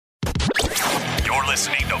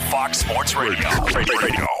listening to Fox Sports Radio.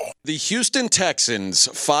 The Houston Texans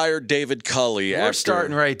fired David Culley. We're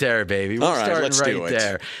starting right there, baby. All right, let's do it.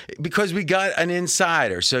 There. Because we got an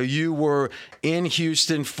insider. So you were in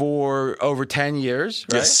Houston for over 10 years,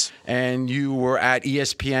 right? Yes. And you were at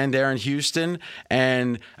ESPN there in Houston.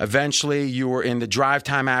 And eventually you were in the drive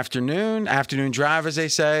time afternoon drive, as they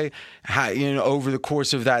say. Over the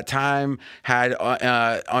course of that time, had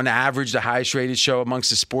on average the highest rated show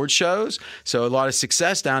amongst the sports shows. So a lot of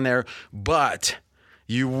success down there. But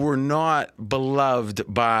you were not beloved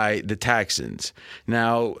by the Texans.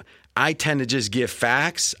 Now, I tend to just give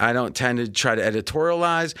facts. I don't tend to try to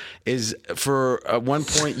editorialize. Is for at one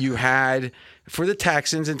point you had for the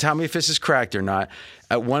Texans, and tell me if this is correct or not.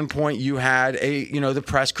 At one point you had the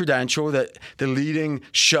press credential that the leading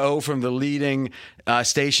show from the leading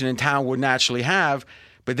station in town would naturally have,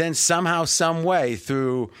 but then somehow, some way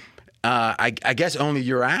through, I guess only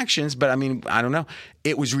your actions, but I mean, I don't know,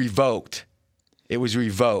 it was revoked. It was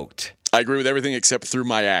revoked. I agree with everything except through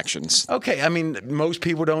my actions. Okay, I mean, most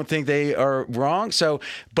people don't think they are wrong. So,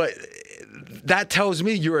 but that tells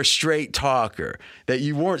me you're a straight talker, that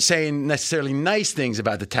you weren't saying necessarily nice things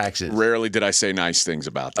about the Texans. Rarely did I say nice things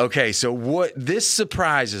about them. Okay, so this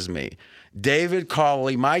surprises me. David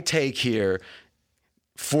Culley, my take here,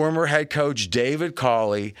 former head coach David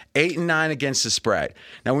Culley, 8-9 against the spread.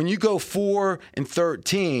 Now, when you go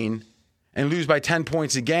 4-13 and lose by 10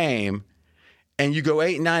 points a game, and you go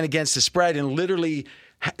 8-9 against the spread, and literally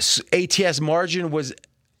ATS margin was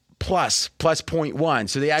plus 0.1.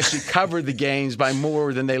 So they actually covered the games by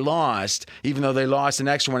more than they lost, even though they lost an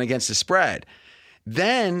extra one against the spread.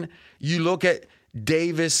 Then you look at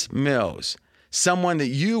Davis Mills, someone that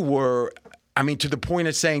you were, I mean, to the point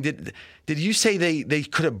of saying, did you say they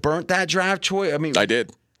could have burnt that draft choice? I mean, I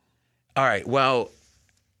did. All right. Well,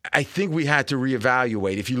 I think we had to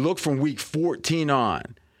reevaluate. If you look from week 14 on,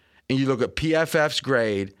 and you look at PFF's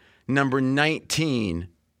grade, number 19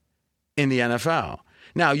 in the NFL.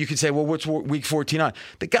 Now, you could say, well, what's week 14 on?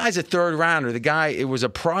 The guy's a third rounder. The guy, it was a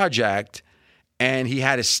project, and he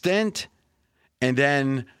had a stint, and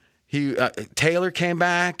then Taylor came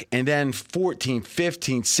back, and then 14,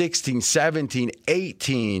 15, 16, 17,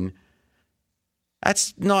 18.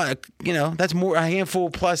 That's not, that's more a handful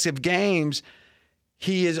plus of games.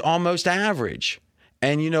 He is almost average.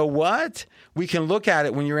 And you know what? We can look at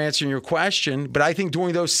it when you're answering your question, but I think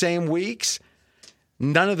during those same weeks,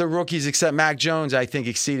 none of the rookies except Mac Jones, I think,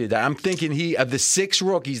 exceeded that. I'm thinking of the 6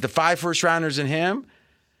 rookies, the 5 first-rounders and him,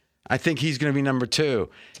 I think he's going to be number 2.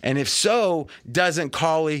 And if so, doesn't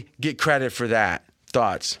Culley get credit for that?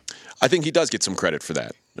 Thoughts? I think he does get some credit for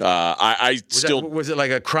that. Was it like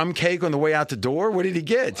a crumb cake on the way out the door? What did he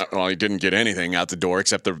get? Well, he didn't get anything out the door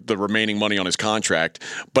except the remaining money on his contract.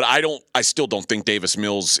 But I still don't think Davis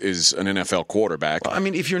Mills is an NFL quarterback. Well, I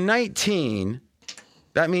mean, if you're 19,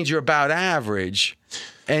 that means you're about average.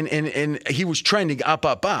 And he was trending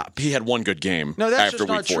up. He had one good game after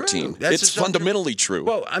week 14. True. It's fundamentally true.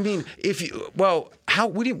 Well, I mean, what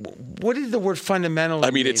did the word fundamentally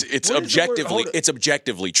I mean, mean? it's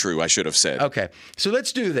objectively true, I should have said. Okay. So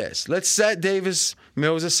let's do this. Let's set Davis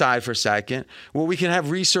Mills aside for a second. What we can have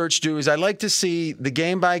research do is I'd like to see the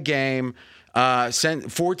game by game,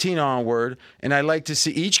 14 onward, and I'd like to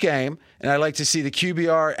see each game, and I'd like to see the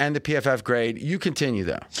QBR and the PFF grade. You continue,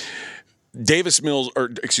 though.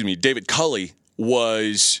 David Culley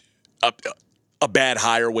was a bad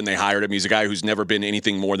hire when they hired him. He's a guy who's never been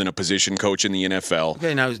anything more than a position coach in the NFL.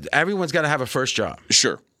 Okay, now everyone's got to have a first job.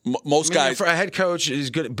 Sure. Most guys, for a head coach is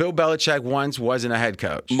good. Bill Belichick once wasn't a head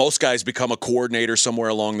coach. Most guys become a coordinator somewhere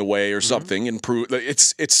along the way or something, and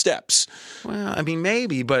it's steps. Well, I mean,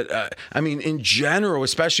 maybe, but in general,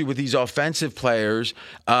 especially with these offensive players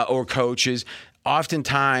or coaches,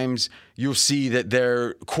 oftentimes you'll see that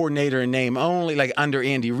they're coordinator in name only, like under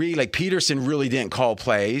Andy Reid. Like Peterson really didn't call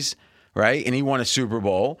plays, right? And he won a Super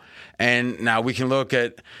Bowl. And now we can look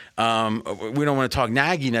at, we don't want to talk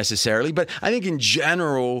Nagy necessarily, but I think in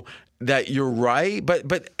general that you're right.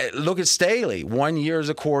 But look at Staley, 1 year as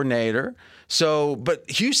a coordinator. So, but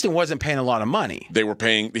Houston wasn't paying a lot of money. They were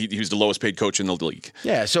paying, he was the lowest paid coach in the league.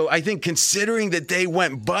 Yeah, so I think considering that they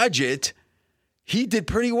went budget, he did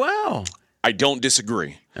pretty well. I don't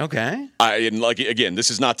disagree. Okay. Again, this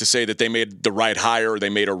is not to say that they made the right hire or they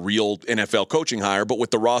made a real NFL coaching hire, but with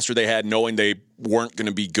the roster they had, knowing they weren't going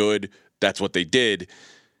to be good, that's what they did.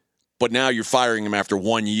 But now you're firing him after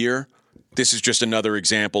 1 year. This is just another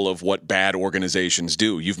example of what bad organizations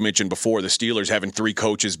do. You've mentioned before the Steelers having 3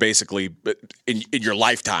 coaches basically in your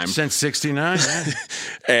lifetime. Since 69. Yeah.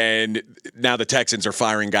 And now the Texans are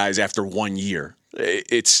firing guys after 1 year.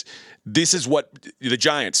 This is what the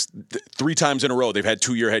Giants, 3 times in a row, they've had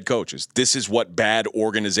 2-year head coaches. This is what bad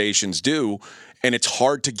organizations do, and it's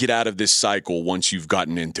hard to get out of this cycle once you've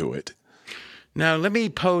gotten into it. Now, let me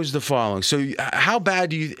pose the following. So how bad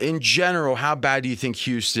do you think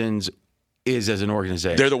Houston's is as an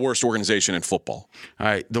organization? They're the worst organization in football. All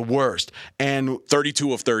right, the worst. And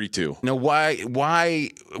 32 of 32. Now, what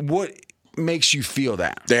makes you feel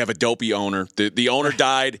that? They have a dopey owner. The owner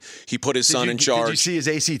died. He put his son in charge. Did you see his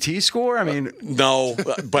ACT score? I mean, no,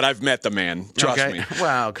 but I've met the man. Trust me.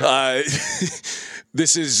 Wow.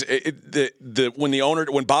 This is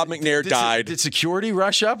when Bob McNair died. Did security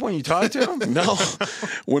rush up when you talked to him? No.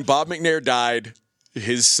 When Bob McNair died,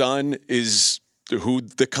 his son is who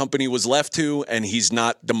the company was left to, and he's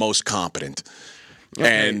not the most competent.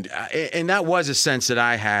 Okay. And that was a sense that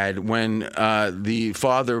I had when the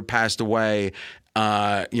father passed away.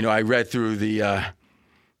 I read through the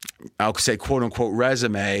I'll say quote unquote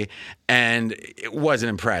resume, and it wasn't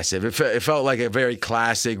impressive. It felt like a very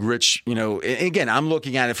classic, rich, and again, I'm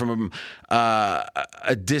looking at it from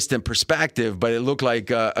a distant perspective, but it looked like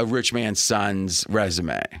a rich man's son's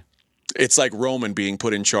resume. It's like Roman being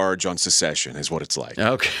put in charge on Secession, is what it's like.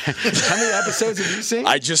 Okay. How many episodes have you seen?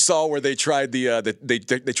 I just saw where they tried they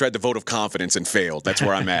tried the vote of confidence and failed. That's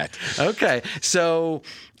where I'm at. Okay, so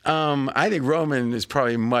I think Roman is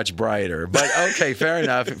probably much brighter, but okay, fair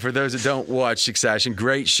enough. For those that don't watch Succession,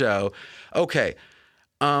 great show. Okay,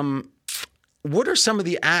 what are some of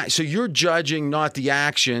the so you're judging not the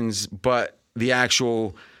actions but the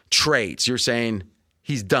actual traits? You're saying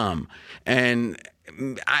he's dumb, and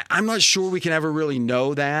I'm not sure we can ever really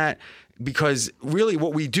know that, because really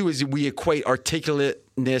what we do is we equate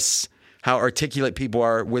articulateness, how articulate people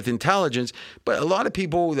are, with intelligence. But a lot of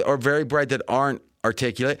people are very bright that aren't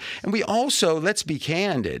articulate. And we also, let's be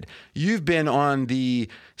candid, you've been on the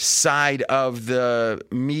side of the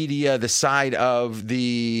media, the side of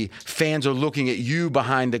the fans are looking at you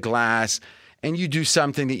behind the glass, and you do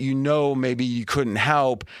something that maybe you couldn't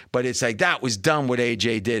help, but it's like, that was dumb what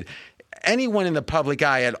AJ did. Anyone in the public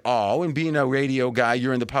eye at all, and being a radio guy,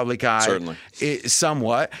 you're in the public eye. Certainly.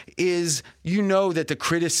 Somewhat, is that the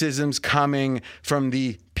criticisms coming from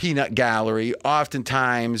the peanut gallery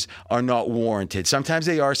oftentimes are not warranted. Sometimes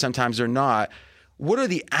they are, sometimes they're not. What are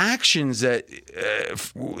the actions that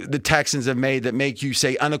the Texans have made that make you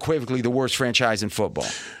say unequivocally the worst franchise in football?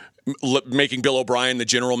 Making Bill O'Brien the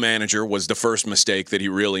general manager was the first mistake that he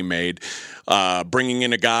really made. Bringing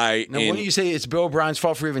in a guy. Now, wouldn't you say it's Bill O'Brien's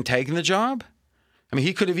fault for even taking the job? I mean,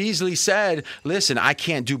 he could have easily said, listen, I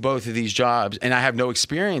can't do both of these jobs, and I have no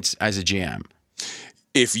experience as a GM.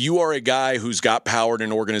 If you are a guy who's got power in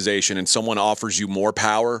an organization and someone offers you more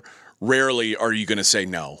power, rarely are you going to say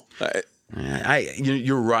no.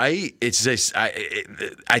 You're right. It's just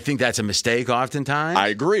I think that's a mistake oftentimes. I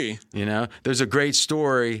agree. There's a great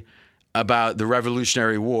story about the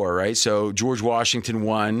Revolutionary War, right? So George Washington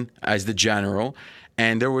won as the general,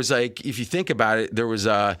 and there was if you think about it, there was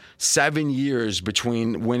 7 years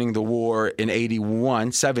between winning the war in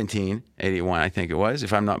 1781, I think it was,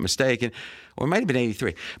 if I'm not mistaken, or it might have been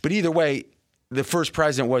 83. But either way, the first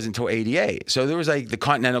president wasn't until 88. So there was the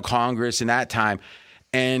Continental Congress in that time,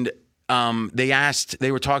 and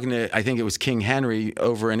they were talking to, I think it was King Henry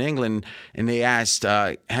over in England, and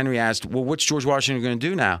Henry asked, well, what's George Washington going to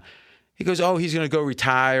do now? He goes, oh, he's going to go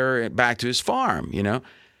retire back to his farm, And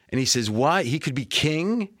he says, what? He could be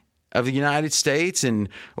king of the United States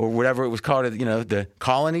or whatever it was called, the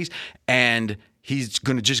colonies, and he's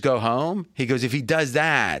going to just go home? He goes, if he does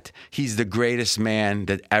that, he's the greatest man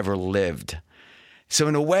that ever lived. So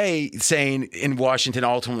in a way, saying in Washington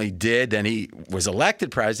ultimately did, then he was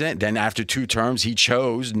elected president. Then after 2 terms, he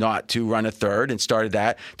chose not to run a third and started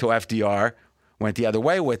that till FDR went the other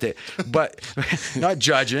way with it. But not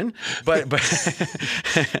judging, but the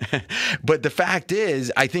fact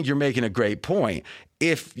is, I think you're making a great point.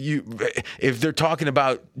 If they're talking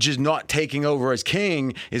about just not taking over as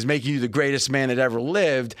king is making you the greatest man that ever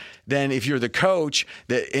lived, then if you're the coach,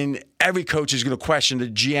 every coach is going to question the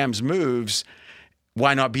GM's moves.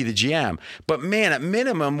 Why not be the GM? But man, at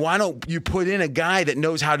minimum, why don't you put in a guy that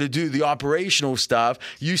knows how to do the operational stuff?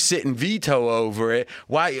 You sit and veto over it.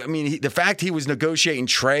 Why? I mean, the fact he was negotiating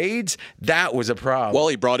trades, that was a problem. Well,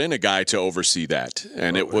 he brought in a guy to oversee that,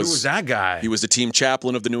 and Who was that guy? He was the team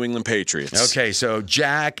chaplain of the New England Patriots. Okay, so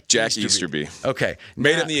Jack Easterby. Okay,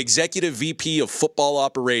 made him the executive VP of football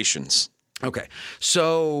operations. Okay,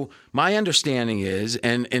 so my understanding is,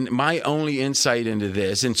 and my only insight into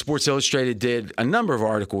this, and Sports Illustrated did a number of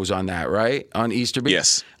articles on that, right? On Easterby?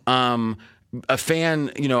 Yes. A fan,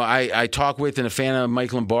 I talk with, and a fan of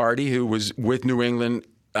Mike Lombardi, who was with New England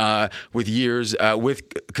with years with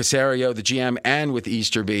Caserio, the GM, and with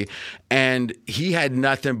Easterby, and he had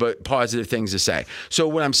nothing but positive things to say. So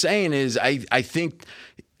what I'm saying is I think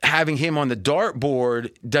having him on the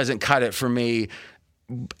dartboard doesn't cut it for me.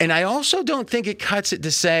 And I also don't think it cuts it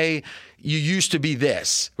to say you used to be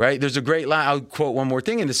this, right? There's a great line. I'll quote one more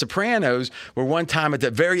thing in The Sopranos, where one time at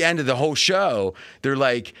the very end of the whole show, they're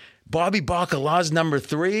like, Bobby Bacala's number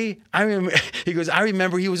 3. He goes, I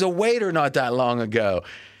remember he was a waiter not that long ago.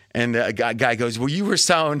 And the guy goes, well, you were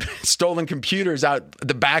selling stolen computers out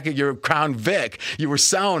the back of your Crown Vic. You were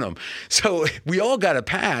selling them. So we all got a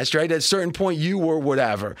pass, right? At a certain point, you were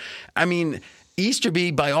whatever. I mean,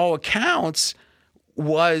 Easterby, by all accounts,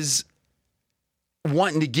 was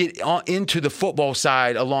wanting to get into the football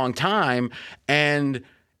side a long time. And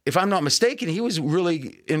if I'm not mistaken, he was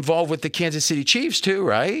really involved with the Kansas City Chiefs too,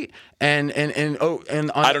 right? And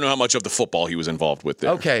I don't know how much of the football he was involved with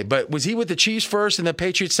there. Okay, but was he with the Chiefs first and the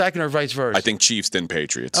Patriots second, or vice versa? I think Chiefs then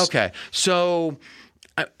Patriots. Okay, so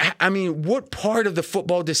I mean, what part of the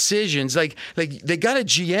football decisions, like they got a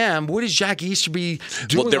GM? What is Jack Easterby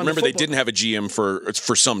doing? Well, remember they didn't have a GM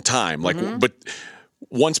for some time, but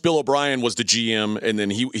once Bill O'Brien was the GM, and then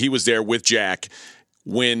he was there with Jack.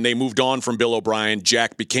 When they moved on from Bill O'Brien,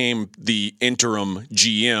 Jack became the interim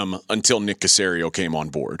GM until Nick Caserio came on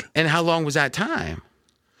board. And how long was that time?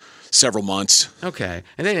 Several months. Okay.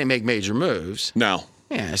 And they didn't make major moves. No.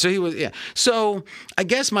 Yeah, so he was, yeah. So I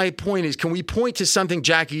guess my point is, can we point to something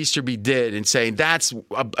Jack Easterby did and say that's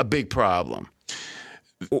a big problem?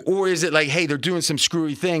 Or is it like, hey, they're doing some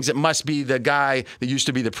screwy things. It must be the guy that used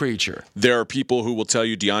to be the preacher. There are people who will tell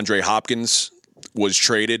you DeAndre Hopkins was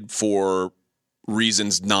traded for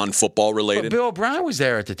reasons non-football related. But Bill O'Brien was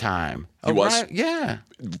there at the time. He was? Yeah.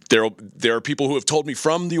 There are people who have told me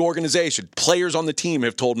from the organization, players on the team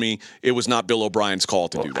have told me it was not Bill O'Brien's call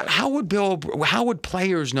to do that. How would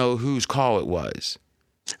players know whose call it was?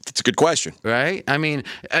 That's a good question. Right? I mean,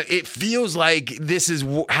 it feels like this is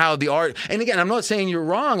how the art, and again, I'm not saying you're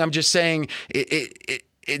wrong. I'm just saying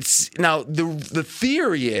it's now the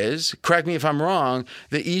theory is, correct me if I'm wrong,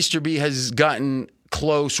 that Easterby has gotten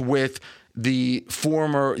close with the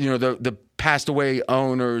former, the passed away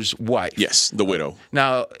owner's wife. Yes, the widow.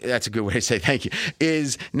 Now, that's a good way to say thank you.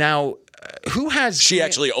 Is now, who has... She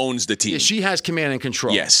actually owns the team. She has command and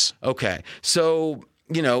control. Yes. Okay. So,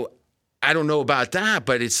 I don't know about that,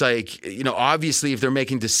 but it's like, obviously if they're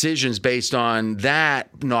making decisions based on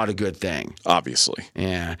that, not a good thing. Obviously.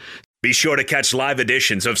 Yeah. Be sure to catch live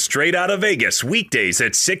editions of Straight Outta Vegas weekdays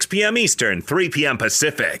at 6 p.m. Eastern, 3 p.m.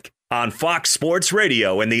 Pacific on Fox Sports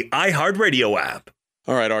Radio and the iHeartRadio app.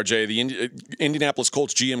 All right, RJ, the Indianapolis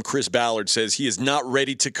Colts GM Chris Ballard says he is not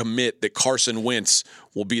ready to commit that Carson Wentz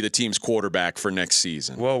will be the team's quarterback for next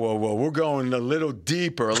season. Whoa. We're going a little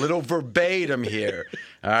deeper, a little verbatim here.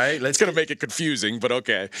 All right? It's going to make it confusing, but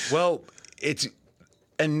okay. Well, it's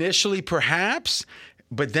initially perhaps,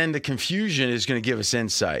 but then the confusion is going to give us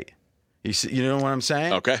insight. You know what I'm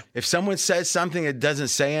saying? Okay. If someone says something that doesn't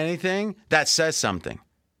say anything, that says something.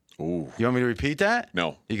 Ooh. You want me to repeat that?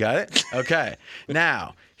 No. You got it? Okay.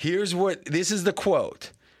 Now, this is the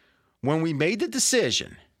quote. When we made the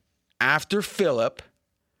decision after Phillip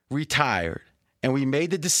retired and we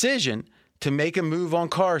made the decision to make a move on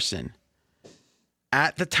Carson,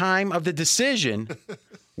 at the time of the decision,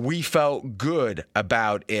 we felt good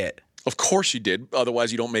about it. Of course you did.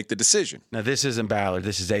 Otherwise, you don't make the decision. Now, this isn't Ballard.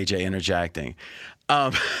 This is AJ interjecting.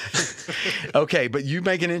 Okay, but you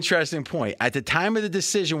make an interesting point. At the time of the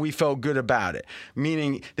decision, we felt good about it,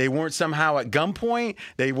 meaning they weren't somehow at gunpoint.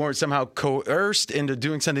 They weren't somehow coerced into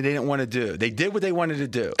doing something they didn't want to do. They did what they wanted to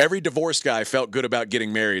do. Every divorced guy felt good about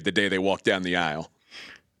getting married the day they walked down the aisle.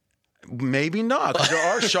 Maybe not, because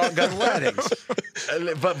there are shotgun weddings.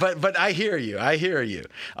 But I hear you.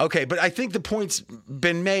 Okay, but I think the point's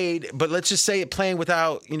been made, but let's just say it playing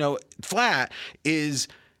without, flat, is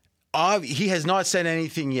he has not said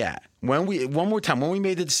anything yet. One more time, when we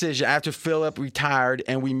made the decision after Phillip retired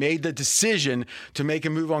and we made the decision to make a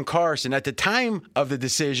move on Carson, at the time of the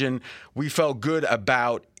decision, we felt good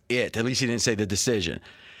about it. At least he didn't say the decision.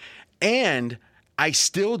 And I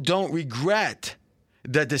still don't regret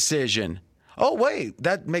the decision. Oh, wait,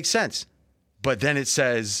 that makes sense. But then it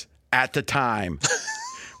says, at the time.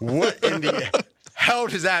 What in the hell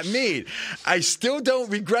does that mean? I still don't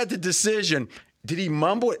regret the decision. Did he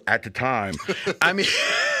mumble it at the time? I mean,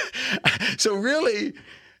 so really,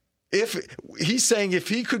 if he's saying if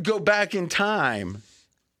he could go back in time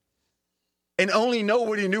and only know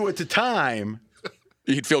what he knew at the time,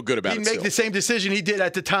 he'd feel good about it. He'd make the same decision he did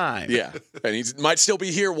at the time. Yeah. And he might still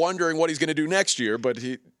be here wondering what he's going to do next year, but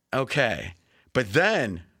he... Okay. But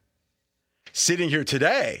then, sitting here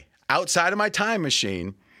today, outside of my time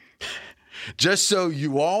machine, just so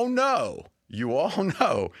you all know,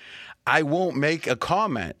 I won't make a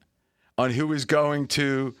comment on who is going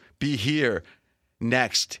to be here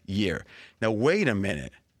next year. Now, wait a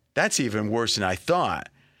minute. That's even worse than I thought.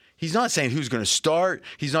 He's not saying who's going to start.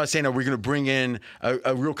 He's not saying, are we going to bring in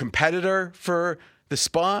a real competitor for the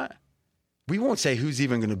spot? We won't say who's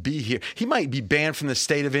even going to be here. He might be banned from the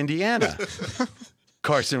state of Indiana.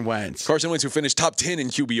 Carson Wentz. Carson Wentz, who finished top 10 in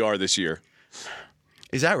QBR this year.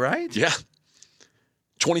 Is that right? Yeah.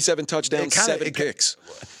 27 touchdowns, 7 picks.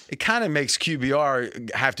 It kind of makes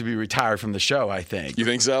QBR have to be retired from the show, I think. You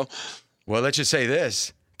think so? Well, let's just say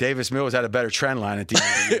this. Davis Mills had a better trend line at the end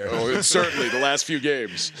of the year. Oh, certainly, the last few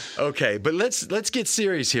games. Okay, but let's get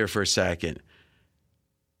serious here for a second.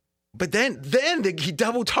 But then he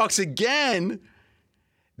double talks again.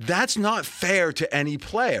 That's not fair to any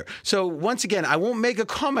player. So once again, I won't make a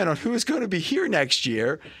comment on who is going to be here next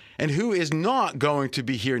year and who is not going to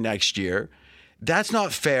be here next year. That's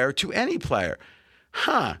not fair to any player.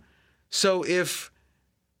 So if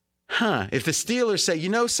the Steelers say, you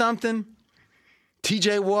know something,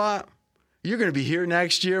 TJ Watt, you're going to be here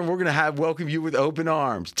next year and we're going to welcome you with open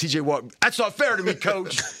arms. TJ Watt, that's not fair to me,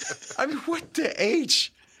 coach. I mean, what the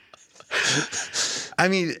H? I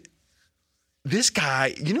mean, this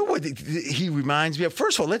guy, you know what he reminds me of?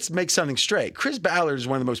 First of all, let's make something straight. Chris Ballard is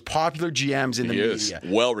one of the most popular GMs in the media. Is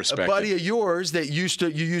well respected. A buddy of yours that you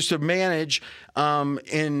used to manage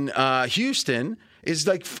in Houston is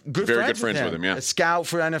like very good friends with him. Yeah, a scout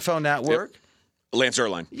for NFL Network. Yep. Lance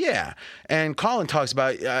Erline. Yeah, and Colin talks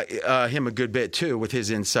about him a good bit too with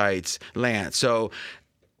his insights, Lance. So,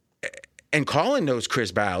 and Colin knows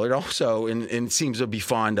Chris Ballard also, and seems to be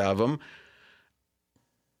fond of him.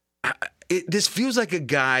 This feels like a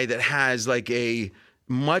guy that has like a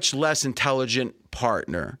much less intelligent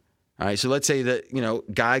partner. All right, so let's say that,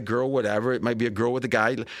 guy, girl, whatever. It might be a girl with a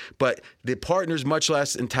guy, but the partner's much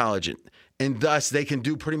less intelligent, and thus they can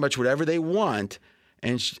do pretty much whatever they want.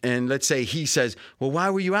 And let's say he says, well, why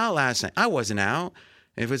were you out last night? I wasn't out.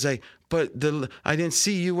 And if it's like, but I didn't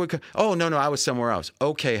see you. Oh, no, I was somewhere else.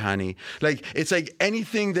 Okay, honey. Like, it's like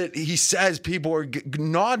anything that he says, people are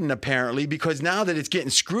nodding apparently, because now that it's getting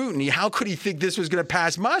scrutiny, how could he think this was going to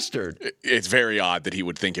pass mustard? It's very odd that he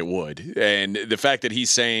would think it would. And the fact that he's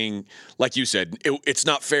saying, like you said, it's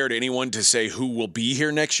not fair to anyone to say who will be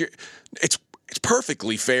here next year. It's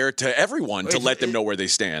perfectly fair to everyone to let them know where they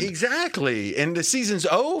stand. Exactly. And the season's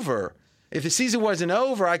over. If the season wasn't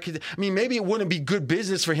over, maybe it wouldn't be good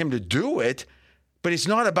business for him to do it, but it's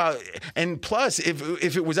not about, and plus,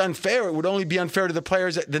 if it was unfair, it would only be unfair to the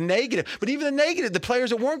players, the negative. But even the negative, the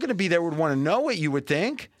players that weren't going to be there would want to know it, you would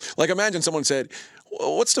think. Like, imagine someone said,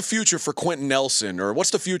 what's the future for Quentin Nelson? Or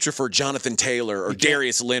what's the future for Jonathan Taylor or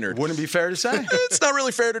Darius Leonard? Wouldn't it be fair to say? It's not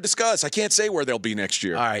really fair to discuss. I can't say where they'll be next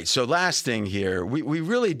year. All right, so last thing here. We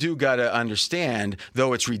really do got to understand,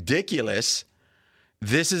 though it's ridiculous,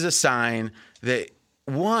 this is a sign that,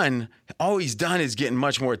 one, all he's done is getting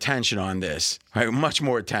much more attention on this, right? Much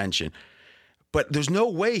more attention. But there's no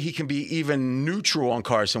way he can be even neutral on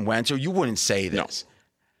Carson Wentz, or you wouldn't say this.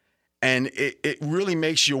 No. And it really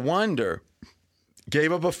makes you wonder.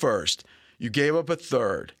 Gave up a first. You gave up a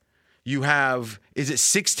third. You have, is it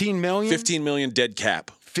 $16 million? $15 million dead cap.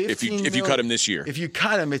 If you cut him this year. If you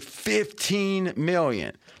cut him, it's $15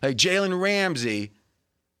 million. Like Jalen Ramsey,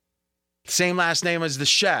 same last name as the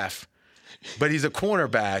chef, but he's a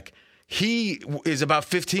cornerback. He is about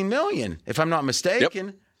 $15 million, if I'm not mistaken.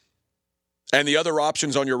 Yep. And the other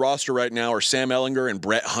options on your roster right now are Sam Ehlinger and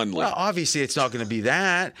Brett Hundley. Well, obviously it's not going to be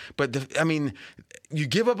that, but you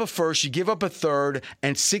give up a first, you give up a third,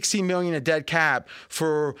 and $60 million in dead cap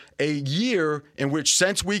for a year in which,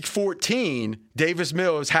 since week 14, Davis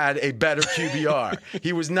Mills had a better QBR.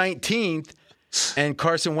 He was 19th, and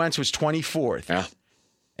Carson Wentz was 24th. Yeah.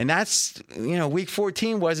 And that's, week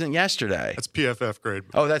 14 wasn't yesterday. That's PFF grade.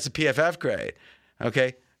 Oh, that's a PFF grade.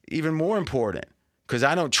 Okay. Even more important, because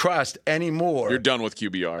I don't trust anymore. You're done with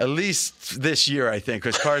QBR. At least this year, I think,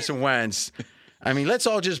 because Carson Wentz, let's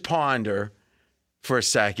all just ponder for a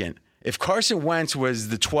second. If Carson Wentz was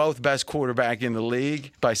the 12th best quarterback in the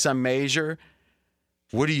league by some measure,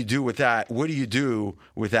 what do you do with that? What do you do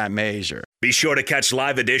with that measure? Be sure to catch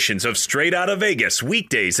live editions of Straight Outta Vegas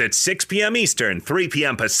weekdays at 6 p.m. Eastern, 3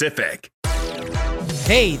 p.m. Pacific.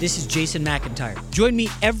 Hey, this is Jason McIntyre. Join me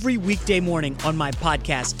every weekday morning on my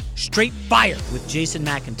podcast, Straight Fire with Jason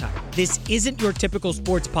McIntyre. This isn't your typical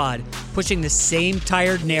sports pod pushing the same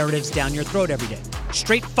tired narratives down your throat every day.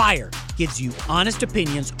 Straight Fire gives you honest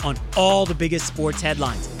opinions on all the biggest sports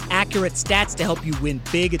headlines, accurate stats to help you win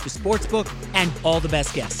big at the sportsbook, and all the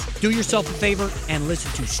best guests. Do yourself a favor and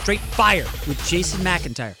listen to Straight Fire with Jason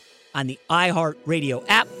McIntyre on the iHeartRadio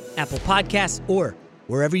app, Apple Podcasts, or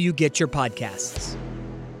wherever you get your podcasts.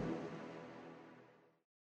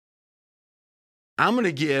 I'm going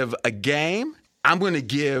to give a game, I'm going to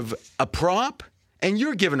give a prop, and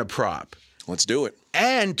you're giving a prop. Let's do it.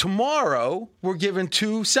 And tomorrow, we're giving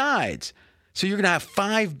 2 sides. So you're going to have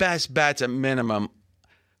 5 best bets at minimum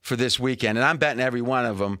for this weekend. And I'm betting every one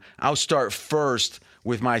of them. I'll start first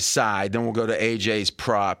with my side. Then we'll go to AJ's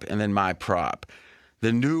prop and then my prop.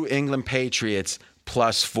 The New England Patriots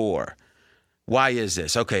 +4. Why is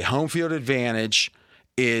this? Okay, home field advantage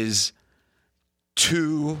is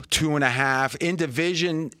 2.5. In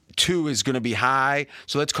division, 2 is going to be high.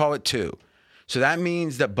 So let's call it 2. So that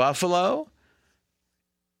means that Buffalo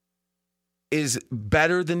is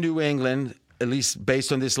better than New England, at least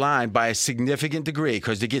based on this line, by a significant degree.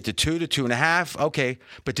 Because to get to 2 to 2.5, okay.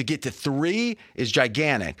 But to get to 3 is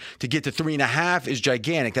gigantic. To get to 3.5 is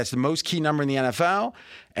gigantic. That's the most key number in the NFL.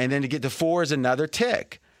 And then to get to 4 is another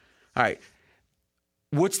tick. All right.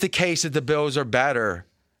 What's the case that the Bills are better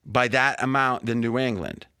by that amount than New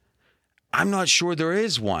England? I'm not sure there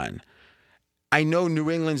is one. I know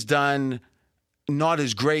New England's done not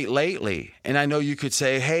as great lately. And I know you could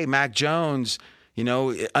say, hey, Mac Jones, you know,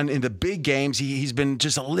 in the big games, he's been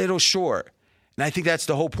just a little short. And I think that's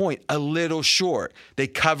the whole point, a little short. They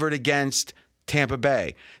covered against Tampa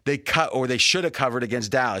Bay. They should have covered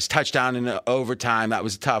against Dallas. Touchdown in overtime, that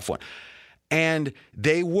was a tough one. And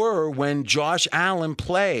they were, when Josh Allen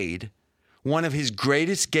played, one of his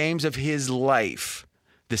greatest games of his life,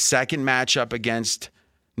 the second matchup against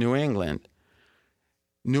New England.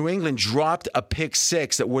 New England dropped a pick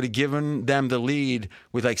 6 that would have given them the lead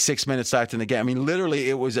with like 6 minutes left in the game. I mean,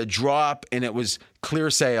 literally, it was a drop and it was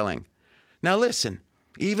clear sailing. Now, listen,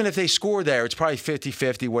 even if they score there, it's probably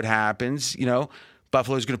 50-50 what happens. You know,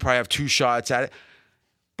 Buffalo's going to probably have 2 shots at it.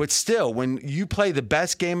 But still, when you play the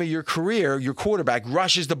best game of your career, your quarterback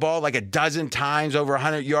rushes the ball like a dozen times over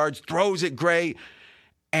 100 yards, throws it great,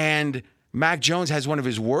 and Mac Jones has one of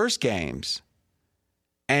his worst games,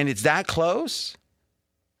 and it's that close.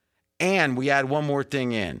 And we add one more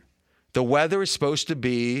thing in. The weather is supposed to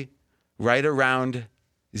be right around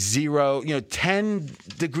 0, 10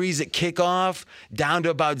 degrees at kickoff, down to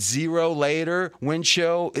about 0 later, wind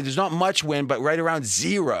chill. There's not much wind, but right around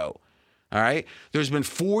 0. All right? There's been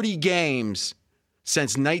 40 games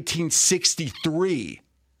since 1963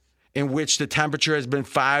 in which the temperature has been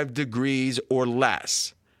 5 degrees or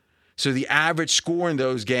less. So the average score in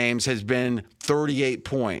those games has been 38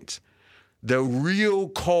 points. The real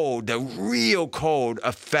cold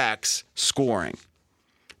affects scoring.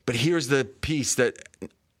 But here's the piece that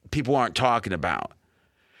people aren't talking about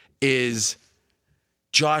is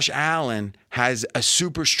Josh Allen has a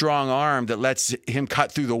super strong arm that lets him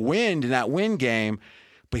cut through the wind in that wind game,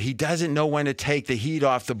 but he doesn't know when to take the heat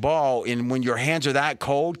off the ball. And when your hands are that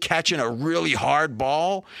cold, catching a really hard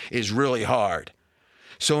ball is really hard.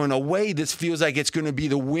 So in a way, this feels like it's going to be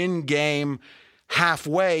the wind game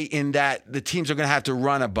halfway, in that the teams are going to have to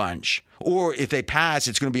run a bunch. Or if they pass,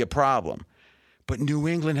 it's going to be a problem. But New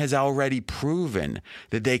England has already proven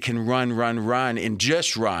that they can run, and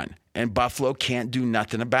just run. And Buffalo can't do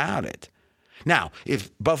nothing about it. Now,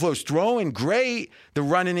 if Buffalo's throwing great, the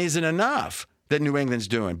running isn't enough that New England's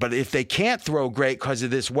doing. But if they can't throw great because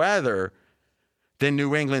of this weather, then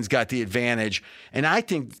New England's got the advantage. And I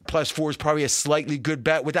think +4 is probably a slightly good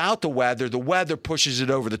bet without the weather. The weather pushes it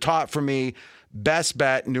over the top for me. Best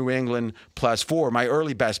bet, New England +4. My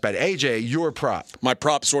early best bet. AJ, your prop. My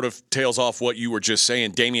prop sort of tails off what you were just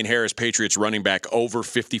saying. Damian Harris, Patriots running back, over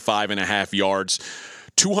 55.5 yards.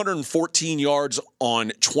 214 yards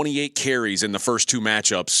on 28 carries in the first 2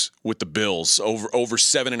 matchups with the Bills, over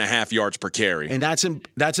 7.5 yards per carry. And that's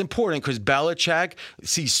important because Belichick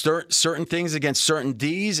sees certain things against certain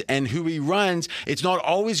Ds, and who he runs, it's not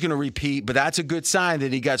always going to repeat, but that's a good sign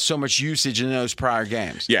that he got so much usage in those prior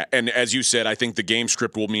games. Yeah, and as you said, I think the game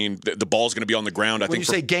script will mean the ball's going to be on the ground. When you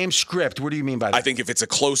say game script, what do you mean by that? I think if it's a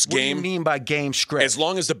close game. What do you mean by game script? As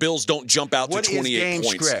long as the Bills don't jump out to 28 points. What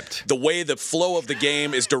is game script? The way the flow of the game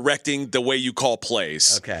is directing the way you call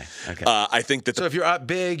plays. Okay. I think that. So if you're up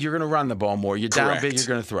big, you're going to run the ball more. You're down big, you're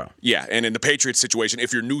going to throw. Yeah, and in the Patriots situation,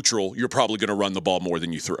 if you're neutral, you're probably going to run the ball more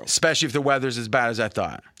than you throw. Especially if the weather's as bad as I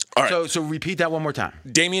thought. All right. So repeat that one more time.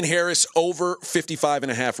 Damian Harris, over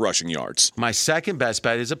 55.5 rushing yards. My second best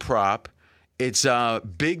bet is a prop. It's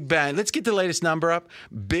Big Ben. Let's get the latest number up.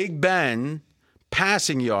 Big Ben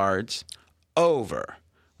passing yards over.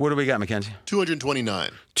 What do we got, Mackenzie? 229.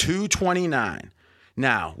 229.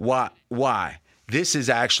 Now, why? This is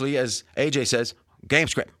actually, as AJ says, game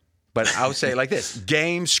script. But I'll say it like this,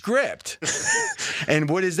 game script. And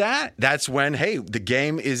what is that? That's when, hey, the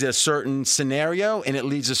game is a certain scenario and it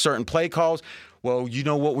leads to certain play calls. Well, you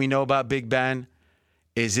know what we know about Big Ben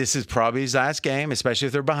is this is probably his last game, especially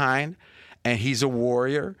if they're behind. And he's a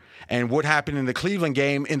warrior. And what happened in the Cleveland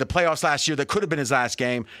game in the playoffs last year that could have been his last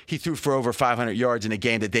game, he threw for over 500 yards in a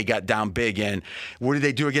game that they got down big in. What did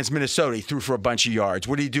they do against Minnesota? He threw for a bunch of yards.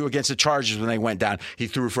 What did he do against the Chargers when they went down? He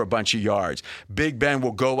threw for a bunch of yards. Big Ben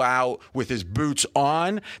will go out with his boots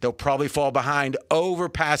on. They'll probably fall behind over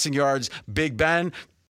passing yards. Big Ben,